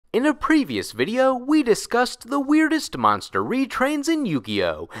In a previous video, we discussed the weirdest monster retrains in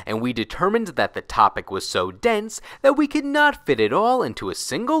Yu-Gi-Oh! And we determined that the topic was so dense that we could not fit it all into a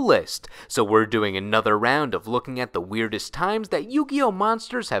single list. So we're doing another round of looking at the weirdest times that Yu-Gi-Oh!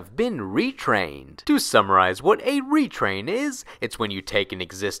 Monsters have been retrained. To summarize what a retrain is, it's when you take an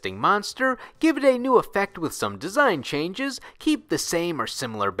existing monster, give it a new effect with some design changes, keep the same or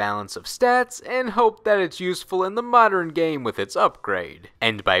similar balance of stats, and hope that it's useful in the modern game with its upgrade.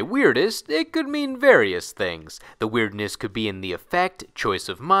 And by weirdest, it could mean various things. The weirdness could be in the effect, choice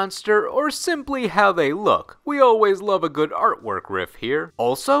of monster, or simply how they look. We always love a good artwork riff here.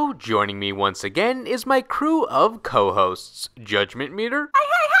 Also, joining me once again is my crew of co-hosts. Judgment Meter.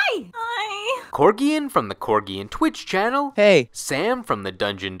 Hi! Corgian from the Corgian Twitch channel. Hey. Sam from the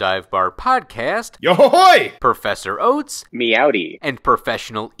Dungeon Dive Bar podcast. Yo-ho-hoy! Professor Oats. Meowdy. And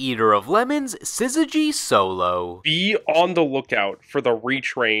professional eater of lemons, SyzygySolo. Be on the lookout for the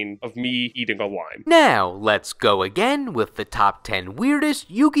retrain of me eating a lime. Now, let's go again with the top 10 weirdest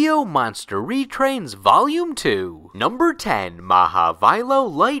Yu-Gi-Oh! Monster Retrains Volume 2. Number 10,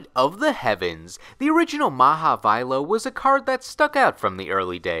 Mahavilo Light of the Heavens. The original Mahavilo was a card that stuck out from the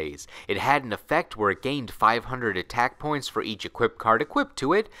early days. It had an effect where it gained 500 attack points for each equipped card equipped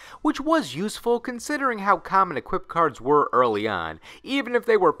to it, which was useful considering how common equipped cards were early on, even if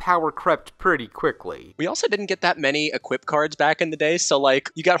they were power crept pretty quickly. We also didn't get that many equip cards back in the day, so like,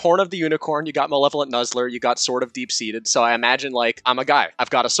 you got Horn of the Unicorn, you got Malevolent Nuzzler, you got Sword of Deep-Seated, so I imagine like, I'm a guy, I've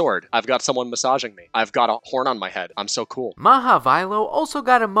got a sword, I've got someone massaging me, I've got a horn on my head, I'm so cool. Mahavilo also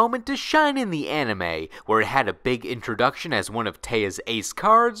got a moment to shine in the anime, where it had a big introduction as one of Teia's ace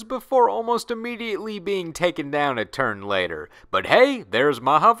cards before almost immediately being taken down a turn later. But hey, there's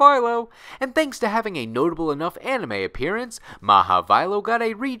Mahavilo! And thanks to having a notable enough anime appearance, Mahavilo got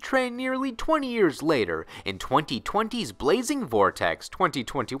a retrain nearly 20 years later in 2020's Blazing Vortex,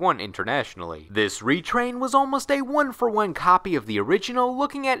 2021 internationally. This retrain was almost a one-for-one copy of the original,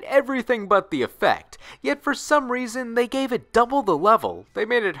 looking at everything but the effect, yet for some reason they gave it double the level. They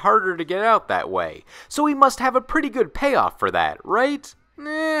made it harder to get out that way, so we must have a pretty good payoff for that, right?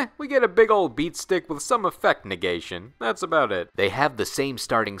 We get a big old beat stick with some effect negation. That's about it. They have the same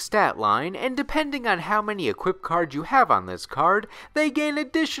starting stat line, and depending on how many equipped cards you have on this card, they gain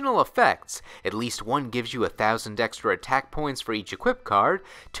additional effects. At least one gives you 1,000 extra attack points for each equipped card,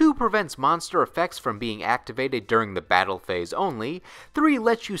 2 prevents monster effects from being activated during the battle phase only, 3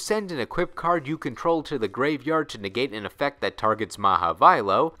 lets you send an equipped card you control to the graveyard to negate an effect that targets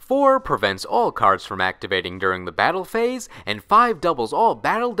Mahavilo, 4 prevents all cards from activating during the battle phase, and 5 doubles all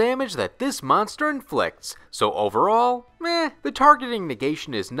battle damage that this monster inflicts. So overall, the targeting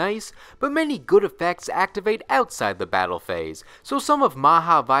negation is nice, but many good effects activate outside the battle phase, so some of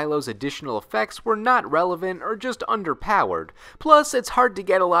Mahavilo's additional effects were not relevant or just underpowered. Plus, it's hard to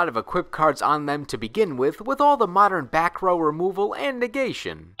get a lot of equipped cards on them to begin with all the modern back row removal and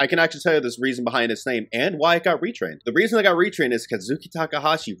negation. I can actually tell you this reason behind its name and why it got retrained. The reason it got retrained is because Kazuki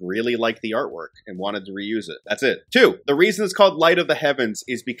Takahashi really liked the artwork and wanted to reuse it. That's it. 2. The reason it's called Light of the Heavens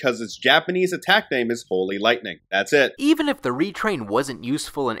is because its Japanese attack name is Holy Lightning. That's it. Even if the retrain wasn't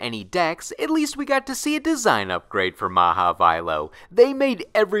useful in any decks, at least we got to see a design upgrade for Mahavilo. They made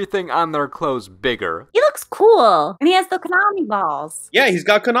everything on their clothes bigger. He looks cool. And he has the Konami balls. Yeah, he's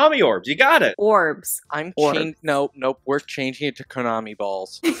got Konami orbs. You got it. Orbs. Nope, we're changing it to Konami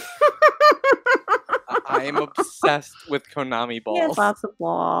balls. I am obsessed with Konami balls. He has lots of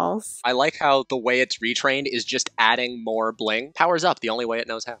balls. I like how the way it's retrained is just adding more bling. Powers up the only way it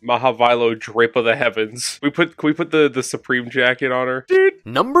knows how. Mahavilo Drape of the Heavens. Can we put the Supreme jacket on her? Dude.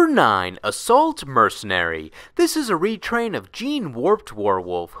 Number 9, Assault Mercenary. This is a retrain of Gene Warped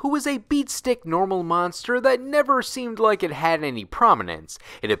Warwolf, who was a beatstick normal monster that never seemed like it had any prominence.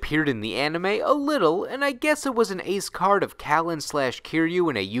 It appeared in the anime a little, and I guess it was an ace card of Kallen/Kiryu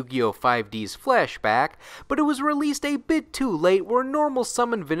in a Yu-Gi-Oh! 5D's flashback, but it was released a bit too late where normal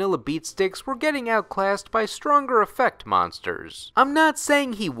summon vanilla beatsticks were getting outclassed by stronger effect monsters. I'm not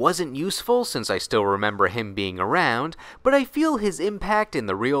saying he wasn't useful since I still remember him being around, but I feel his impact in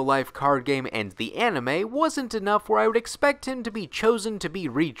the real-life card game and the anime wasn't enough where I would expect him to be chosen to be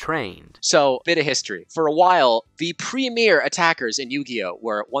retrained. So, bit of history. For a while, the premier attackers in Yu-Gi-Oh!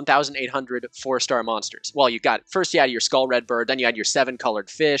 Were 1,800 4-star monsters. Well, you had your Skull Red Bird, then you had your 7-colored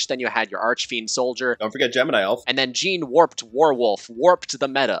fish, then you had your Archfiend Soldier. Don't forget Gemini Elf. And then Gene Warped Warwolf warped the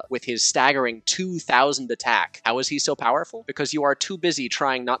meta with his staggering 2,000 attack. How is he so powerful? Because you are too busy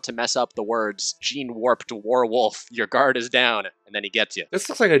trying not to mess up the words Gene Warped Warwolf, your guard is down, and then he gets you. This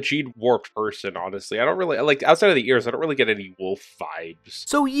looks like a gene warped person, honestly. I don't really, like, outside of the ears, I don't really get any wolf vibes.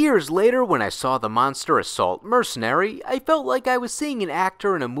 So years later, when I saw the monster assault mercenary, I felt like I was seeing an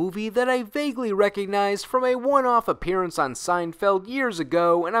actor in a movie that I vaguely recognized from a one-off appearance on Seinfeld years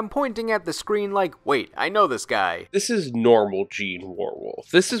ago, and I'm pointing at the screen like, wait, I know this guy. This is normal Gene Warwolf.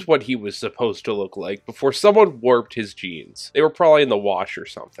 This is what he was supposed to look like before someone warped his jeans. They were probably in the wash or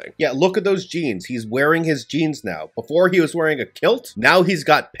something. Yeah, look at those jeans. He's wearing his jeans now. Before he was wearing a kilt. Now he's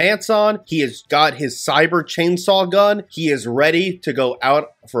got pants on. He has got his cyber chainsaw gun. He is ready to go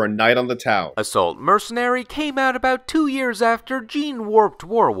out for a night on the town. Assault Mercenary came out about 2 years after Gene Warped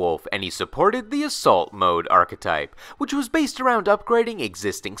Warwolf, and he supported the Assault Mode archetype, which was based around upgrading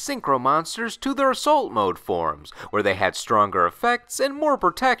existing Synchro monsters to their Assault Mode forms, where they had stronger effects and more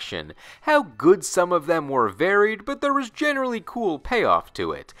protection. How good some of them were varied, but there was generally cool payoff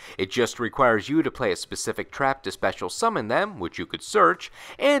to it. It just requires you to play a specific trap to special summon them, which you could search,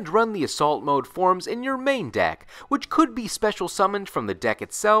 and run the Assault Mode forms in your main deck, which could be special summoned from the deck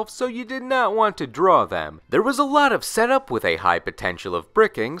itself, so you did not want to draw them. There was a lot of setup with a high potential of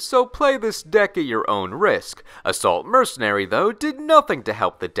bricking, so play this deck at your own risk. Assault Mercenary, though, did nothing to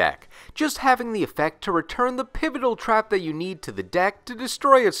help the deck, just having the effect to return the pivotal trap that you need to the deck to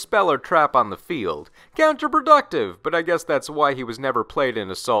destroy a spell or trap on the field. Counterproductive, but I guess that's why he was never played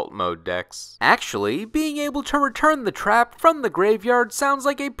in Assault Mode decks. Actually, being able to return the trap from the graveyard sounds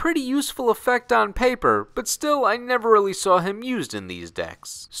like a pretty useful effect on paper, but still I never really saw him used in these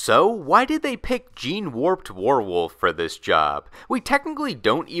decks. So, why did they pick Gene Warped Warwolf for this job? We technically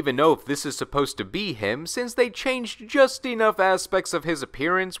don't even know if this is supposed to be him, since they changed just enough aspects of his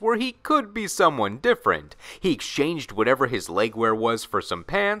appearance where he could be someone different. He exchanged whatever his legwear was for some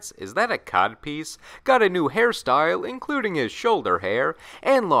pants, is that a codpiece? Got a new hairstyle, including his shoulder hair,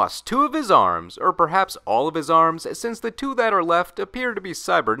 and lost 2 of his arms, or perhaps all of his arms, since the 2 that are left appear to be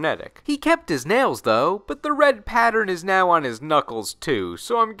cybernetic. He kept his nails though, but the red pattern is now on his knuckles too,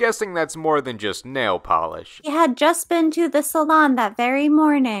 so I'm guessing that's more than just nail polish. He had just been to the salon that very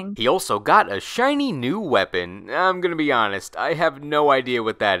morning. He also got a shiny new weapon. I'm gonna be honest, I have no idea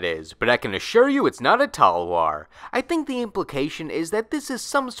what that is, but I can assure you it's not a Talwar. I think the implication is that this is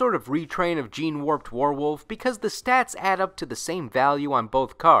some sort of retrain of Gene Warped Warwolf because the stats add up to the same value on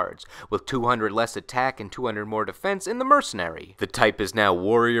both cards, with 200 less attack and 200 more defense in the Mercenary. The type is now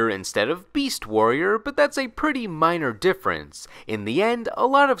Warrior instead of Beast Warrior, but that's a pretty minor difference. In the end, a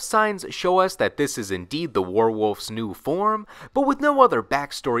lot of signs show us that this is indeed the Warwolf's new form, but with no other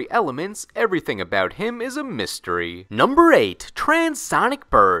backstory elements, everything about him is a mystery. Number 8. Transonic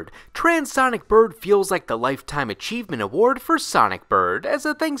Bird. Transonic Bird feels like the Lifetime Achievement Award for Sonic Bird, as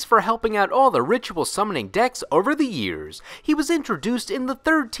a thanks for helping out all the ritual summoning decks over the years. He was introduced in the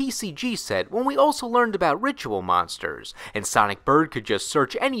 3rd TCG set when we also learned about ritual monsters, and Sonic Bird could just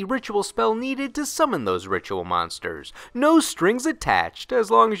search any ritual spell needed to summon those ritual monsters. No strings attached,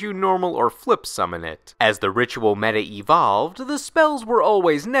 as long as you normal or flip summon it. As the ritual meta evolved, the spells were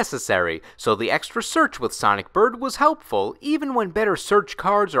always necessary, so the extra search with Sonic Bird was helpful, even when better search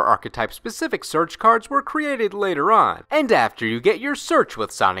cards or archetype-specific search cards were created later on. And after you get your search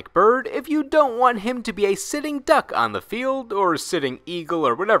with Sonic Bird, if you don't want him to be a sitting duck on the field, or sitting eagle,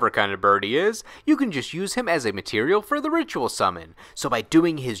 or whatever kind of bird he is, you can just use him as a material for the ritual summon. So by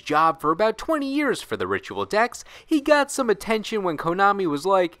doing his job for about 20 years for the ritual decks, he got some attention when Konami was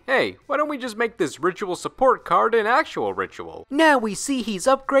like, hey, why don't we just make this ritual support card an actual ritual? Now we see he's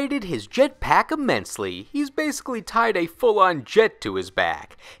upgraded his jetpack immensely. He's basically tied a full-on jet to his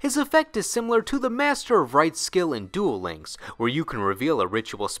back. His effect is similar to the Master of Right skill in Duel Links, where you can reveal a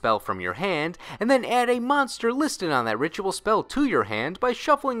ritual spell from your hand, and then add a monster listed on that ritual spell to your hand by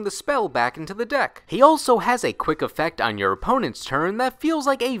shuffling the spell back into the deck. He also has a quick effect on your opponent's turn that feels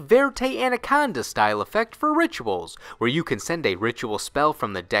like a Verte Anaconda style effect for rituals, where you can send a ritual spell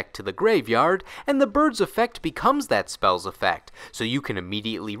from the deck to the graveyard, and the bird's effect becomes that spell's effect, so you can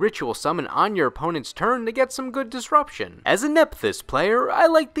immediately ritual summon on your opponent's turn to get some good disruption. As a Nephthys player, I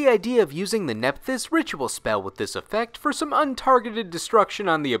like the idea of using the Nephthys ritual spell with this effect for some untargeted destruction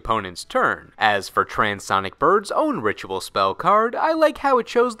on the opponent's turn. As for Transonic Bird's own ritual spell card, I like how it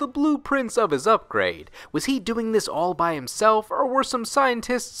shows the blueprints of his upgrade. Was he doing this all by himself, or were some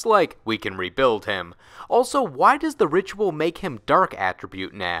scientists like, we can rebuild him? Also, why does the ritual make him dark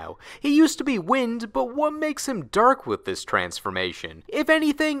attribute now? He used to be wind, but what makes him dark with this transformation? If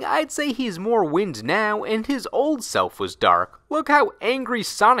anything, I'd say he's more wind now, and his old self was dark. Look how angry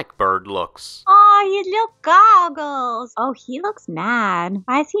Sonic Bird looks. Aw, Oh, his little goggles. Oh, he looks mad.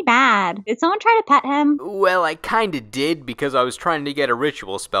 Why is he mad? Did someone try to pet him? Well, I kinda did because I was trying to get a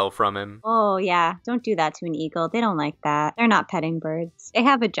ritual spell from him. Oh, yeah. Don't do that to an eagle. They don't like that. They're not petting birds. They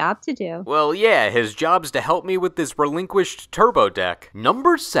have a job to do. Well, yeah, his job's to help me with this relinquished turbo deck.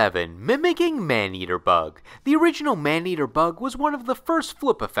 Number 7, Mimicking Maneater Bug. The original Maneater Bug was one of the first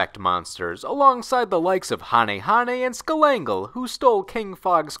flip effect monsters, alongside the likes of Hane Hane and Skalangle, who stole King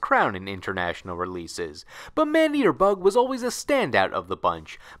Fog's crown in international releases. But Maneater Bug was always a standout of the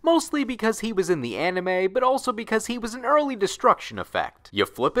bunch, mostly because he was in the anime, but also because he was an early destruction effect. You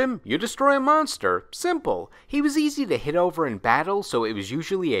flip him, you destroy a monster. Simple. He was easy to hit over in battle, so it was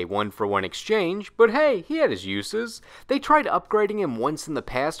usually a 1-for-1 exchange, but hey, he had his uses. They tried upgrading him once in the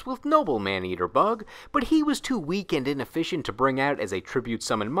past with Noble Maneater Bug, but he was too weak and inefficient to bring out as a tribute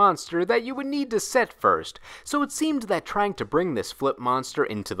summon monster that you would need to set first, so it seemed that trying to bring this flip monster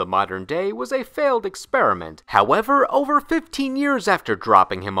into the modern day was a failed experiment. However, over 15 years after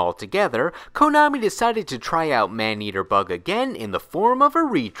dropping him altogether, Konami decided to try out Maneater Bug again in the form of a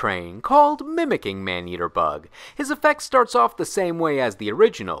retrain called Mimicking Maneater Bug. His effect starts off the same way as the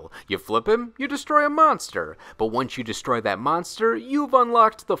original. You flip him, you destroy a monster, but once you destroy that monster, you've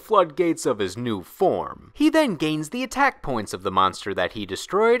unlocked the floodgates of his new form. He then gains the attack points of the monster that he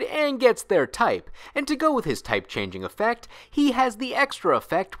destroyed and gets their type, and to go with his type changing effect, he has the extra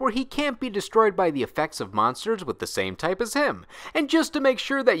effect where he can't be destroyed by the effects of monsters with the same type as him. And just to make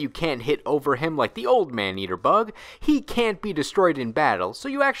sure that you can't hit over him like the old Maneater Bug, he can't be destroyed in battle, so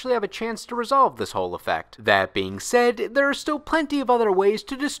you actually have a chance to resolve this whole effect. That being said, there are still plenty of other ways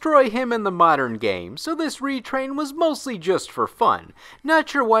to destroy him in the modern game, so this retrain was mostly just for fun. Not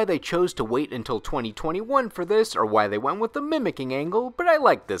sure why they chose to wait until 2021 for this, or why they went with the mimicking angle, but I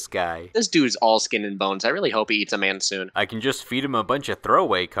like this guy. This dude's all skin and bones. I really hope he eats a man soon. I can just feed him a bunch of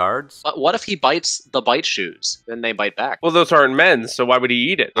throwaway cards. But what if he bites the bite shoes? Then they bite back. Well, those aren't men's, so why would he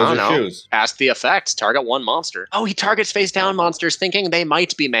eat it? I Those don't are know. shoes. Ask the effects. Target one monster. Oh, he targets face down monsters thinking they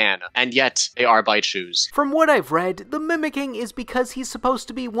might be man, and yet they are bite shoes. From what I've read, the mimicking is because he's supposed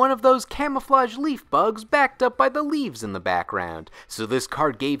to be one of those camouflage leaf bugs backed up by the leaves in the background, so this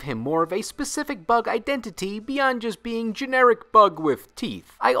card gave him more of a specific bug identity beyond just being generic bug with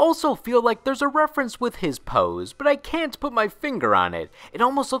teeth. I also feel like there's a reference with his pose, but I can't put my finger on it. It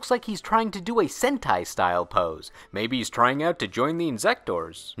almost looks like he's trying to do a Sentai style pose. Maybe he's trying out to join the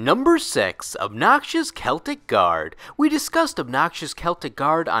Insectors. Number 6, Obnoxious Celtic Guard. We discussed Obnoxious Celtic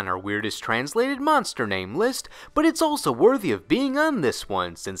Guard on our weirdest translated monster name list, but it's also worthy of being on this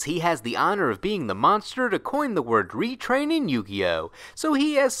one, since he has the honor of being the monster to coin the word retrain in Yu-Gi-Oh!, so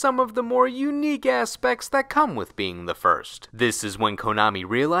he has some of the more unique aspects that come with being the first. This is when Konami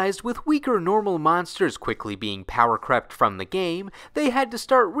realized with weaker normal monsters quickly being power crept from the game, they had to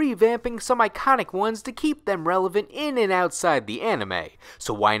start revamping some iconic ones to keep them relevant in and outside the anime.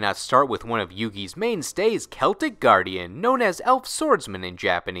 So why not start with one of Yugi's mainstays, Celtic Guardian, known as Elf Swordsman in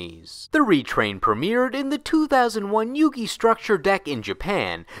Japanese. The retrain premiered in the 2001 Yugi structure deck in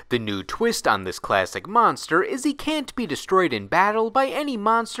Japan. The new twist on this classic monster is he can't be destroyed in battle by any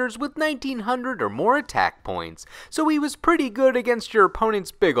monsters with 1900 or more attack points, so he was pretty good against your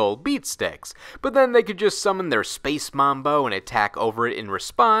opponent's big ol' beat sticks, but then they could just summon their Space Mambo and attack over it in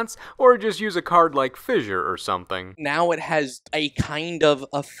response, or just use a card like Fissure or something. Now it has a kind of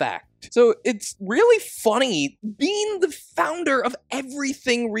effect. So it's really funny being the founder of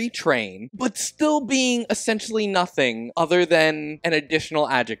everything Retrain, but still being essentially nothing other than an additional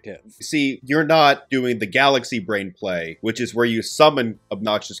adjective. See, you're not doing the Galaxy Brain play, which is where you summon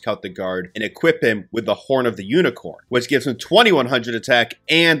Obnoxious Celtic Guard and equip him with the Horn of the Unicorn, which gives him 2100 attack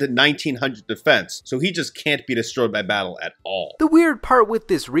and 1900 defense, so he just can't be destroyed by battle at all. The weird part with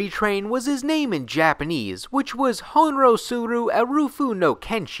this retrain was his name in Japanese, which was Honro Suru Arufu no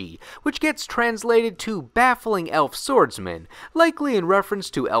Kenshi, which gets translated to Baffling Elf Swordsman, likely in reference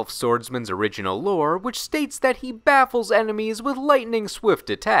to Elf Swordsman's original lore, which states that he baffles enemies with lightning-swift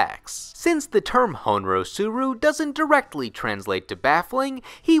attacks. Since the term Honro Suru doesn't directly translate to baffling,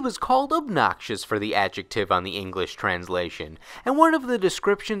 he was called obnoxious for the adjective on the English translation, and one of the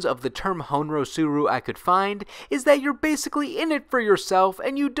descriptions of the term Honro Suru I could find is that you're basically in it for yourself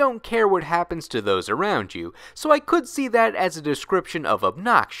and you don't care what happens to those around you, so I could see that as a description of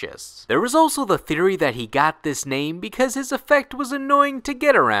obnoxious. useless. There was also the theory that he got this name because his effect was annoying to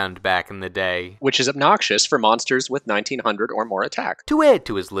get around back in the day, which is obnoxious for monsters with 1900 or more attack. To add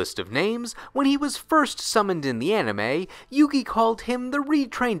to his list of names, when he was first summoned in the anime, Yugi called him the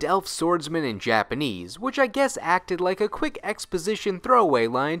retrained elf swordsman in Japanese, which I guess acted like a quick exposition throwaway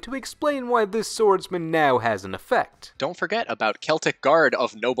line to explain why this swordsman now has an effect. Don't forget about Celtic Guard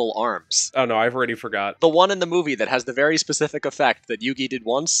of Noble Arms. Oh no, I've already forgot. The one in the movie that has the very specific effect that Yugi did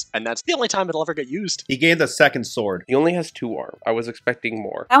once, and that's the only time it'll ever get used. He gained a second sword. He only has 2 arms. I was expecting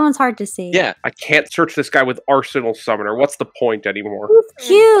more. That one's hard to see. Yeah. I can't search this guy with Arsenal Summoner. What's the point anymore? He's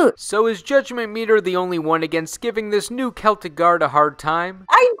cute. So is Judgment Meter the only one against giving this new Celtic Guard a hard time?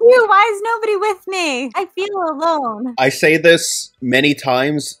 I do. Why is nobody with me? I feel alone. I say this many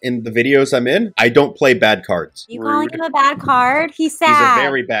times in the videos I'm in. I don't play bad cards. You calling him a bad card? He's sad. He's a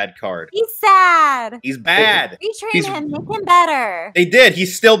very bad card. He's sad. He's bad. Retrain him. Make him better. They did.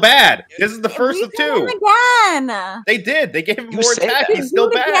 He's still bad. This is the first of Retrain 2. him again. They did. They gave him You more say attack. that. He's still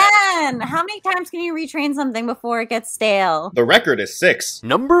Do it bad. again. How many times can you retrain something before it gets stale? The record is 6.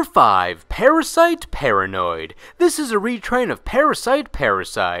 Number 5, Parasite Paranoid. This is a retrain of Parasite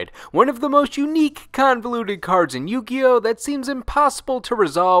Parasite, one of the most unique, convoluted cards in Yu-Gi-Oh! That seems impossible to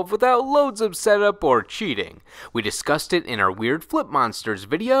resolve without loads of setup or cheating. We discussed it in our Weird Flip Monsters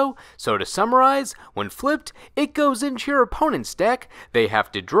video, so to summarize, when flipped, it goes into your opponent's deck, they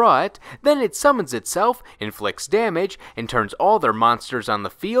have to draw it, then it summons itself, inflicts damage, and turns all their monsters on the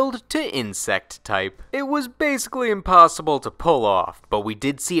field to insect type. It was basically impossible to pull off, but we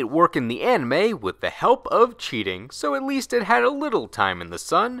did see it work in the anime with the help of cheating, so at least it had a little time in the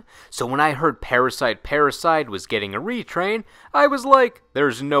sun. So when I heard Parasite Parasite was getting a retrain, I was like,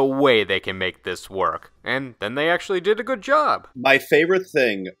 there's no way they can make this work. And then they actually did a good job. My favorite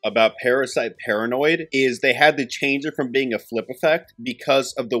thing about Parasite Paranoid is they had to change it from being a flip effect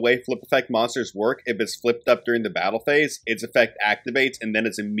because of the way flip effect monsters work. If it's flipped up during the battle phase, its effect activates and then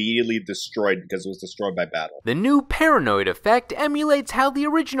it's immediately destroyed because it was destroyed by battle. The new Paranoid effect emulates how the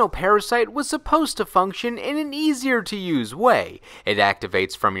original Parasite was supposed to function in an easier to use way. It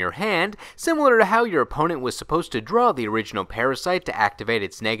activates from your hand, similar to how your opponent was supposed to draw the original Parasite to activate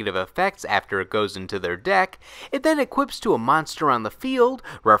its negative effects after it goes into their deck. It then equips to a monster on the field,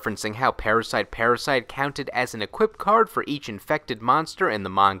 referencing how Parasite Parasite counted as an equip card for each infected monster in the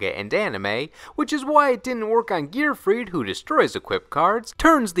manga and anime, which is why it didn't work on Gearfried, who destroys equip cards,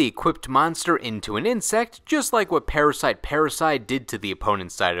 turns the equipped monster into an insect, just like what Parasite Parasite did to the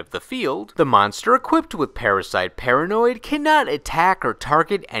opponent's side of the field. The monster equipped with Parasite Paranoid cannot attack or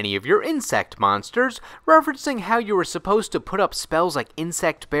target any of your insect monsters, referencing how you were supposed to put up spells like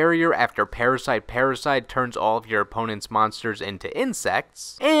Insect Barrier after Parasite Parasite turns all of your opponent's monsters into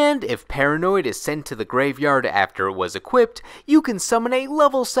insects. And if Paranoid is sent to the graveyard after it was equipped, you can summon a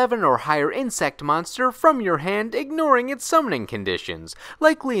level 7 or higher insect monster from your hand, ignoring its summoning conditions,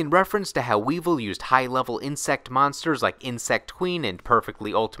 likely in reference to how Weevil used high-level insect monsters like Insect Queen and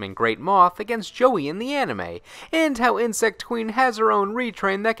Perfectly Ultimate Great Moth against Joey in the anime, and how Insect Queen has her own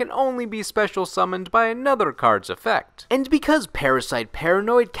retrain that can only be special summoned by another card's effect. And because Parasite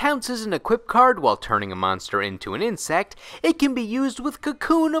Paranoid counts as an equip card while turning a monster into an insect, it can be used with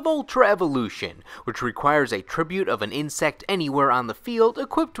Cocoon of Ultra Evolution, which requires a tribute of an insect anywhere on the field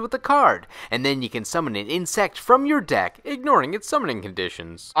equipped with a card, and then you can summon an insect from your deck, ignoring its summoning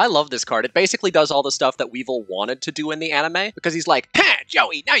conditions. I love this card. It basically does all the stuff that Weevil wanted to do in the anime, because he's like, ha,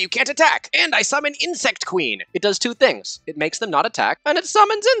 Joey, now you can't attack, and I summon Insect Queen. It does 2 things. It makes them not attack, and it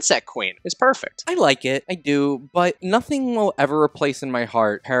summons Insect Queen. It's perfect. I like it, I do, but nothing will ever replace in my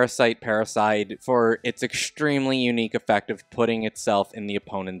heart Parasite Parasite for its extremely unique effect of putting itself in the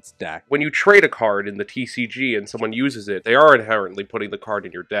opponent's deck. When you trade a card in the TCG and someone uses it, they are inherently putting the card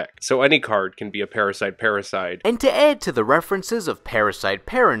in your deck. So any card can be a Parasite Parasite. And to add to the references of Parasite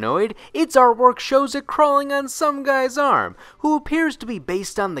Paranoid, its artwork shows it crawling on some guy's arm, who appears to be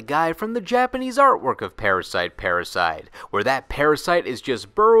based on the guy from the Japanese artwork of Parasite Parasite, where that parasite is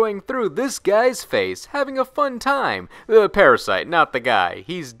just burrowing through this guy's face, having a fun time. The parasite, not the guy.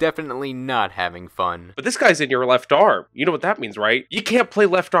 He's definitely not having fun. But this guy's in your left arm. You know what that means, right? You can't play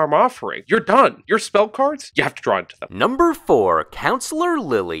left arm offering. You're done. Your spell cards, you have to draw into them. Number 4, Counselor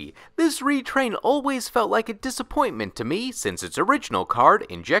Lily. This retrain always felt like a disappointment to me since its original card,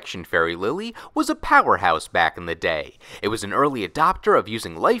 Injection Fairy Lily, was a powerhouse back in the day. It was an early adopter of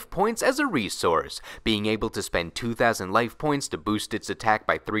using life points as a resource, being able to spend 2,000 life points to boost its attack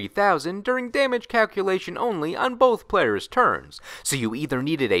by 3,000 during damage calculation only on both players' player's turns, so you either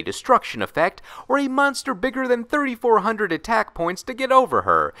needed a destruction effect or a monster bigger than 3,400 attack points to get over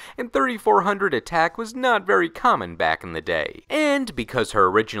her, and 3,400 attack was not very common back in the day. And because her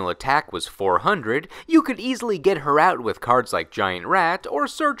original attack was 400, you could easily get her out with cards like Giant Rat or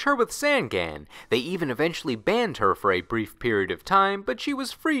search her with Sangan. They even eventually banned her for a brief period of time, but she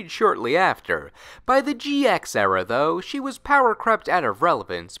was freed shortly after. By the GX era though, she was power crept out of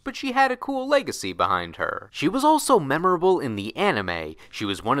relevance, but she had a cool legacy behind her. She was also memorable in the anime. She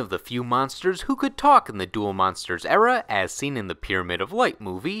was one of the few monsters who could talk in the Duel Monsters era, as seen in the Pyramid of Light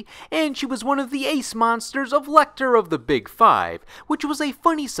movie, and she was one of the ace monsters of Lecter of the Big Five, which was a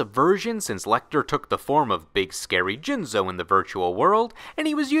funny subversion since Lecter took the form of Big Scary Jinzo in the virtual world, and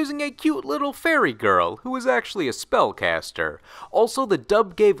he was using a cute little fairy girl who was actually a spellcaster. Also, the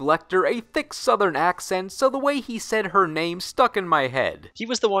dub gave Lecter a thick southern accent, so the way he said her name stuck in my head. He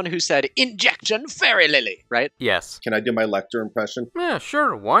was the one who said, "Injection Fairy Lily," right? Yes. Can I do my Lecter impression? Yeah,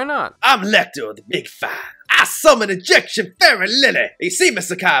 sure, why not? I'm Lecter of the Big Five. I summon Injection Fairy Lily. You see,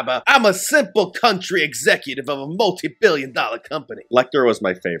 Mr. Kaiba, I'm a simple country executive of a multi-billion-dollar company. Lecter was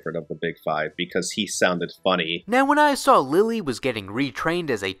my favorite of the Big Five because he sounded funny. Now, when I saw Lily was getting retrained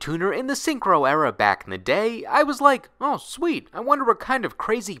as a tuner in the Synchro era back in the day, I was like, oh sweet, I wonder what kind of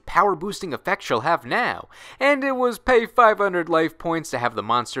crazy power boosting effect she'll have now. And it was pay 500 life points to have the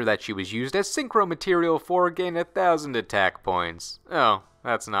monster that she was used as Synchro material for gain 1,000 attack points. Oh.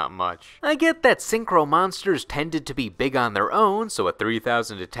 That's not much. I get that Synchro monsters tended to be big on their own, so a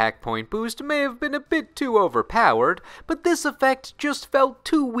 3,000 attack point boost may have been a bit too overpowered, but this effect just felt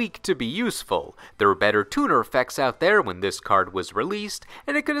too weak to be useful. There were better tuner effects out there when this card was released,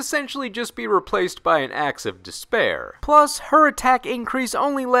 and it could essentially just be replaced by an Axe of Despair. Plus, her attack increase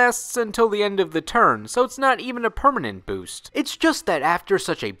only lasts until the end of the turn, so it's not even a permanent boost. It's just that after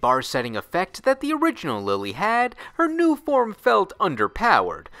such a bar-setting effect that the original Lily had, her new form felt underpowered.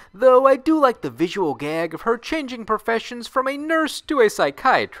 Though I do like the visual gag of her changing professions from a nurse to a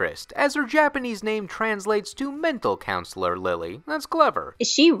psychiatrist, as her Japanese name translates to mental counselor Lily. That's clever. Is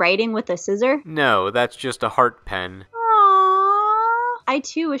she writing with a scissor? No, that's just a heart pen. I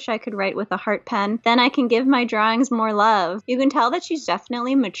too wish I could write with a heart pen. Then I can give my drawings more love. You can tell that she's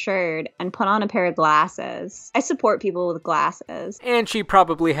definitely matured and put on a pair of glasses. I support people with glasses. And she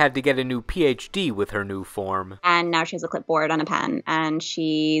probably had to get a new PhD with her new form. And now she has a clipboard and a pen, and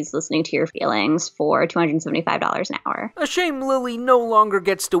she's listening to your feelings for $275 an hour. A shame Lily no longer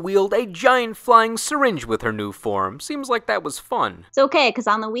gets to wield a giant flying syringe with her new form. Seems like that was fun. It's okay, because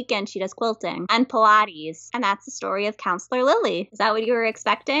on the weekend she does quilting and Pilates. And that's the story of Counselor Lily. Is that what you were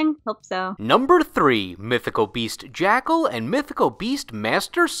expecting? Hope so. Number 3, Mythical Beast Jackal and Mythical Beast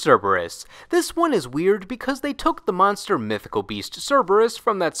Master Cerberus. This one is weird because they took the monster Mythical Beast Cerberus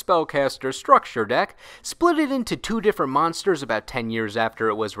from that spellcaster structure deck, split it into 2 different monsters about 10 years after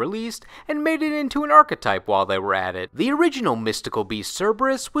it was released, and made it into an archetype while they were at it. The original Mystical Beast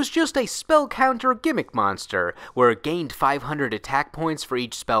Cerberus was just a spell counter gimmick monster, where it gained 500 attack points for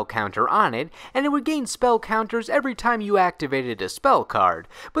each spell counter on it, and it would gain spell counters every time you activated a spell card,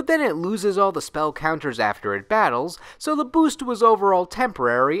 but then it loses all the spell counters after it battles, so the boost was overall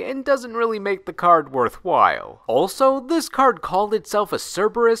temporary and doesn't really make the card worthwhile. Also, this card called itself a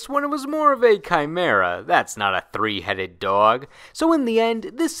Cerberus when it was more of a chimera. That's not a 3-headed dog. So in the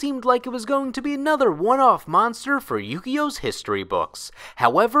end, this seemed like it was going to be another one-off monster for Yu-Gi-Oh's history books.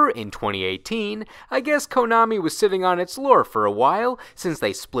 However, in 2018, I guess Konami was sitting on its lore for a while, since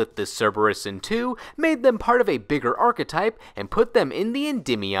they split this Cerberus in 2, made them part of a bigger archetype, and put them in the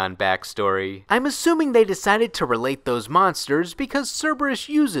Endymion backstory. I'm assuming they decided to relate those monsters because Cerberus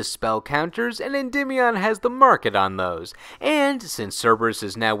uses spell counters and Endymion has the market on those, and since Cerberus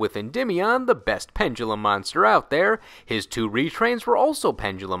is now with Endymion, the best pendulum monster out there, his 2 retrains were also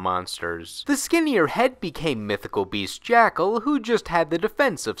pendulum monsters. The skinnier head became Mythical Beast Jackal, who just had the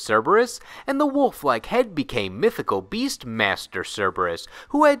defense of Cerberus, and the wolf-like head became Mythical Beast Master Cerberus,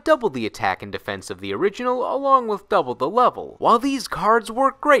 who had double the attack and defense of the original along with double the level. While these cards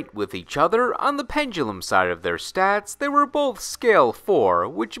work great with each other, on the pendulum side of their stats, they were both scale 4,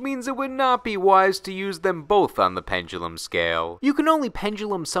 which means it would not be wise to use them both on the pendulum scale. You can only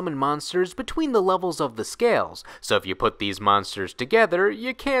pendulum summon monsters between the levels of the scales, so if you put these monsters together,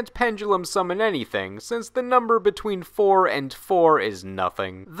 you can't pendulum summon anything, since the number between 4 and 4 is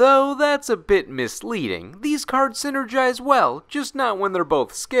nothing. Though that's a bit misleading. These cards synergize well, just not when they're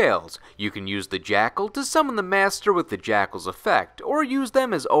both scales. You can use the Jackal to summon the Master with the Jackal's effect, effect, or use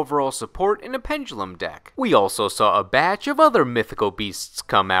them as overall support in a pendulum deck. We also saw a batch of other mythical beasts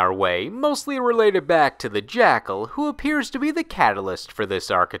come our way, mostly related back to the Jackal, who appears to be the catalyst for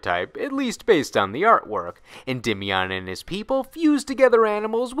this archetype, at least based on the artwork. Endymion and his people fused together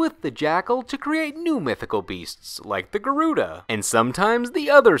animals with the Jackal to create new mythical beasts, like the Garuda. And sometimes the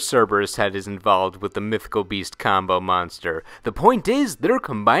other Cerberus head is involved with the mythical beast combo monster. The point is, they're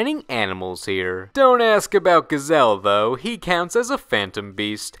combining animals here. Don't ask about Gazelle though, he counts as a phantom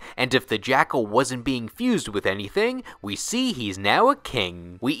beast, and if the Jackal wasn't being fused with anything, we see he's now a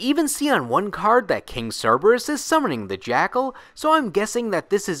king. We even see on one card that King Cerberus is summoning the Jackal, so I'm guessing that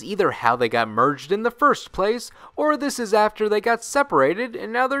this is either how they got merged in the first place, or this is after they got separated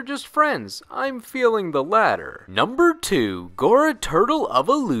and now they're just friends. I'm feeling the latter. Number 2, Gora Turtle of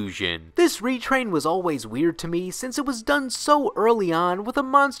Illusion. This retrain was always weird to me since it was done so early on with a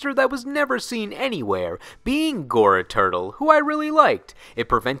monster that was never seen anywhere, being Gora Turtle, who I really liked. It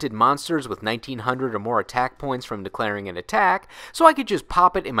prevented monsters with 1900 or more attack points from declaring an attack, so I could just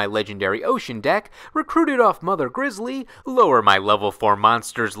pop it in my Legendary Ocean deck, recruit it off Mother Grizzly, lower my level 4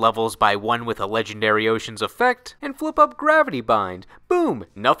 monsters levels by 1 with a Legendary Ocean's effect, and flip up Gravity Bind. Boom!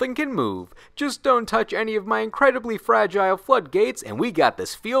 Nothing can move. Just don't touch any of my incredibly fragile floodgates and we got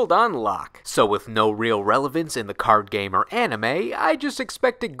this field on lock. So with no real relevance in the card game or anime, I just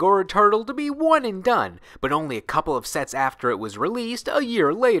expected Gora Turtle to be one and done, but only a couple of sets after it was released, a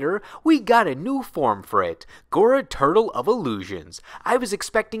year later, we got a new form for it, Gora Turtle of Illusions. I was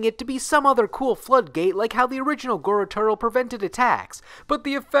expecting it to be some other cool floodgate like how the original Gora Turtle prevented attacks, but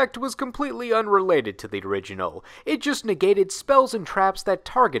the effect was completely unrelated to the original. It just negated spells and traps that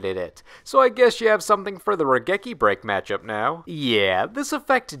targeted it, so I guess you have something for the Regeki Break matchup now. Yeah, this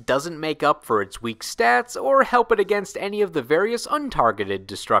effect doesn't make up for its weak stats or help it against any of the various untargeted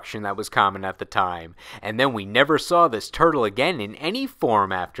destruction that was common at the time, and then we never saw this turtle again in any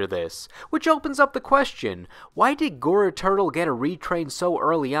form after this, which opens up the question, why did Gora Turtle get a retrain so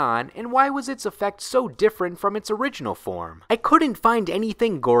early on, and why was its effect so different from its original form? I couldn't find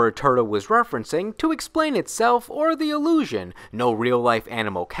anything Gora Turtle was referencing to explain itself or the illusion, no real-life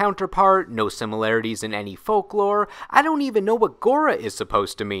animal counterpart, no similarities in any folklore. I don't even know what Gora is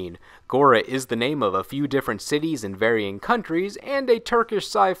supposed to mean. Gora is the name of a few different cities in varying countries and a Turkish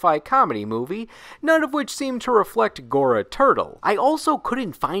sci-fi comedy movie, none of which seem to reflect Gora Turtle. I also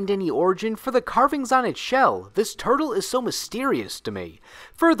couldn't find any origin for the carvings on its shell. This turtle is so mysterious to me.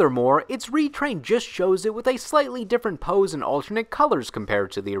 Furthermore, its retrain just shows it with a slightly different pose and alternate colors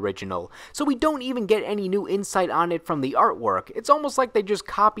compared to the original, so we don't even get any new insight on it from the artwork. It's almost like they just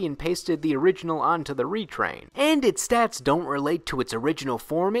copy and pasted the original onto the retrain. And its stats don't relate to its original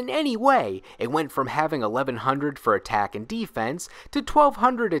form in any way. It went from having 1100 for attack and defense to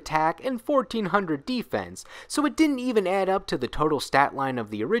 1200 attack and 1400 defense, so it didn't even add up to the total stat line of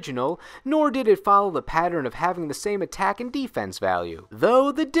the original, nor did it follow the pattern of having the same attack and defense value.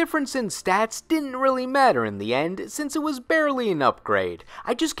 Though the difference in stats didn't really matter in the end, since it was barely an upgrade.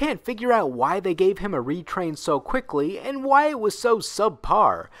 I just can't figure out why they gave him a retrain so quickly, and why it was so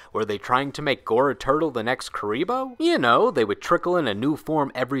subpar. Were they trying to make Gora Turtle the next Karibo? You know, they would trickle in a new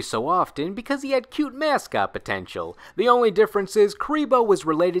form every so often because he had cute mascot potential. The only difference is Karibo was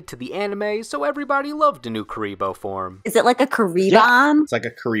related to the anime, so everybody loved a new Karibo form. Is it like a Karibon? Yeah, it's like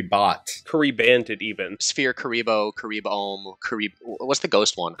a Karibot. Curry-banded even. Sphere, Karibo, Karibome, what's the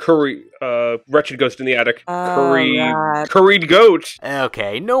ghost one? Wretched Ghost in the Attic. God. Curried Goat.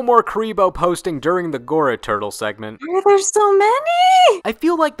 Okay, no more Karibo posting during the Gora Turtle segment. Why are there so many? I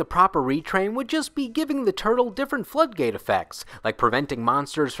feel like the proper retrain would just be giving the turtle different floodgate effects, like preventing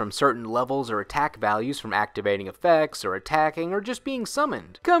monsters from certain levels or attack values from activating effects or attacking or just being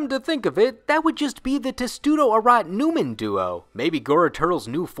summoned. Come to think of it, that would just be the Testudo Arat Newman duo. Maybe Gora Turtle's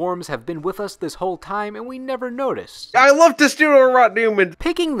new forms have been with us this whole time and we never noticed. I love Testudo Rot Newman.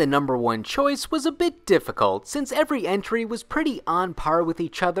 Picking the number one choice was a bit difficult since every entry was pretty on par with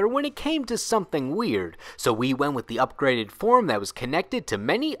each other when it came to something weird, so we went with the upgraded form that was connected to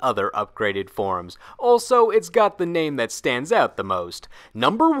many other upgraded forms. Also, it's got the name that stands out the most.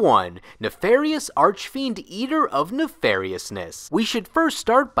 Number 1, Nefarious Archfiend Eater of Nefariousness. We should first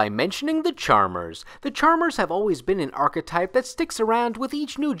start by mentioning the Charmers. The Charmers have always been an archetype that sticks around with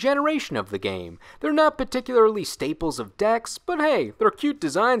each new generation of the game. They're not particularly staples of decks, but hey, they're cute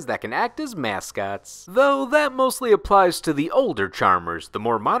designs that can act as mascots. Though that mostly applies to the older Charmers. The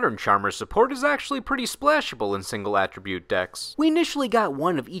more modern Charmer support is actually pretty splashable in single attribute decks. We initially got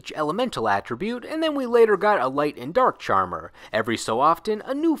one of each elemental attribute, and then we later got a light and dark Charmer. Every so often,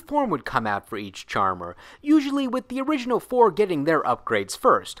 a new form would come out for each Charmer, usually with the original 4 getting their upgrades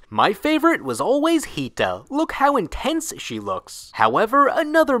first. My favorite was always Hita. Look how intense intense she looks. However,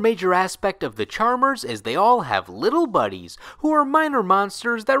 another major aspect of the Charmers is they all have little buddies, who are minor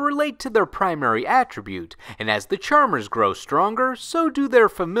monsters that relate to their primary attribute, and as the Charmers grow stronger, so do their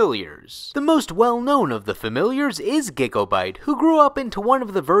familiars. The most well-known of the familiars is Gigobite, who grew up into one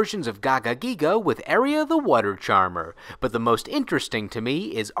of the versions of Gaga Giga with Area the Water Charmer, but the most interesting to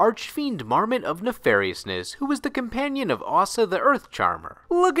me is Archfiend Marmot of Nefariousness, who is the companion of Ossa the Earth Charmer.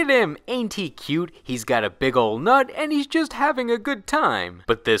 Look at him, ain't he cute? He's got a big ol' nut and he's just having a good time.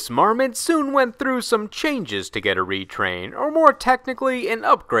 But this Marmot soon went through some changes to get a retrain, or more technically, an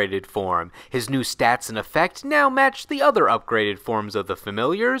upgraded form. His new stats and effect now match the other upgraded forms of the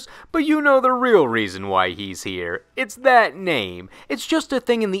familiars, but you know the real reason why he's here. It's that name. It's just a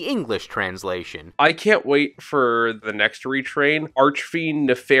thing in the English translation. I can't wait for the next retrain. Archfiend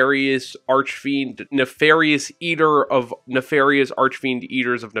Nefarious, Archfiend Nefarious Eater of Nefarious, Archfiend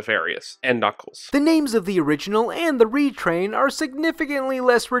Eaters of Nefarious, and Knuckles. The names of the original and the retrain are significantly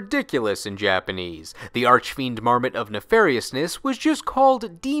less ridiculous in Japanese. The Archfiend Marmot of Nefariousness was just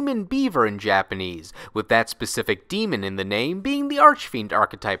called Demon Beaver in Japanese, with that specific demon in the name being the Archfiend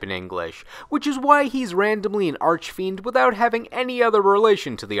archetype in English, which is why he's randomly an Archfiend without having any other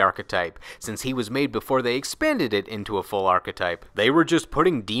relation to the archetype, since he was made before they expanded it into a full archetype. They were just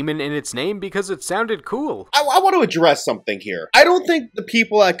putting demon in its name because it sounded cool. I want to address something here. I don't think the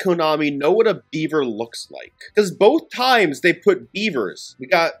people at Konami know what a beaver looks like, because both times they put beavers. We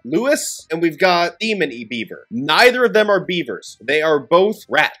got Lewis and we've got Demon Beaver. Neither of them are beavers. They are both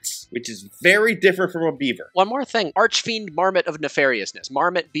rats, which is very different from a beaver. One more thing. Archfiend Marmot of Nefariousness.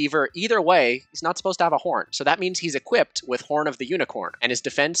 Marmot, beaver, either way, he's not supposed to have a horn. So that means he's equipped with Horn of the Unicorn, and his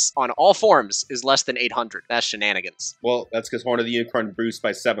defense on all forms is less than 800. That's shenanigans. Well, that's because Horn of the Unicorn boosts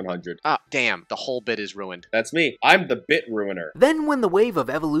by 700. Ah, damn. The whole bit is ruined. That's me. I'm the bit ruiner. Then when the wave of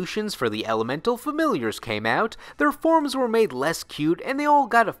evolutions for the elemental familiars came out, their forms were made less cute and they all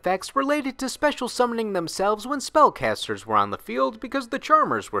got effects related to special summoning themselves when spellcasters were on the field because the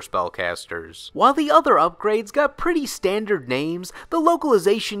Charmers were spellcasters. While the other upgrades got pretty standard names, the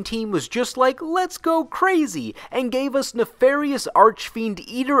localization team was just like, let's go crazy, and gave us Nefarious Archfiend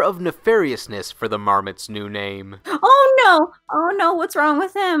Eater of Nefariousness for the Marmot's new name. Oh no, what's wrong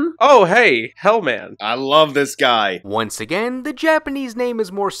with him? Oh, hey, Hellman. I love this guy. Once again, the Japanese name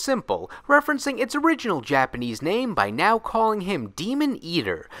is more simple, referencing its original Japanese name by now calling him Demon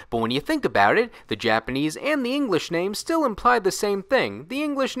Eater. But when you think about it, the Japanese and the English name still imply the same thing. The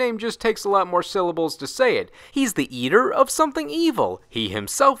English name just takes a lot more syllables to say it. He's the eater of something evil. He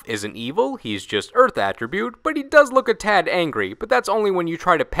himself isn't evil, he's just Earth attribute, but he does look a tad angry, but that's only when you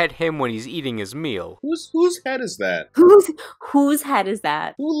try to pet him when he's eating his meal. Whose head is that? Whose head is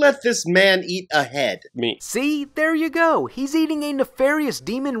that? Who let this man eat a head? Me. See, there you go. He's eating a nefarious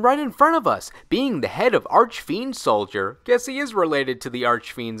demon right in front of us, being the head of Archfiend Soldier. Guess he is related to the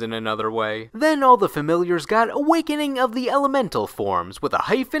Archfiends in another way. Then all the familiars got Awakening of the Elemental forms, with a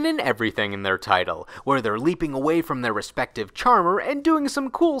hyphen and everything in their title, where they're leaping away from their respective Charmer and doing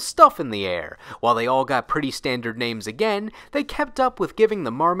some cool stuff in the air. While they all got pretty standard names again, they kept up with giving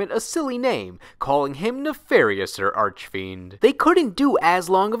the Marmot a silly name, calling him Nefarious or Archfiend. They couldn't do as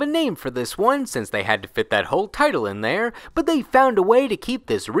long of a name for this one since they had to fit that whole title in there, but they found a way to keep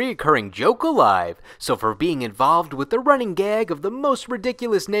this reoccurring joke alive. So for being involved with the running gag of the most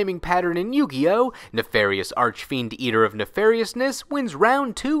ridiculous naming pattern in Yu-Gi-Oh!, Nefarious Archfiend Eater of Nefariousness wins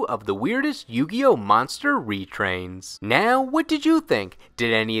round 2 of the weirdest Yu-Gi-Oh! Monster retrains. Now, what did you think?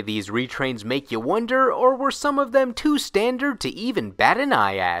 Did any of these retrains make you wonder, or were some of them too standard to even bat an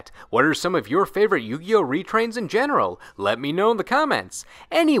eye at? What are some of your favorite Yu-Gi-Oh! Retrains in general? Let me know in the comments.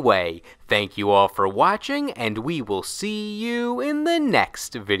 Anyway, thank you all for watching, and we will see you in the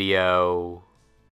next video.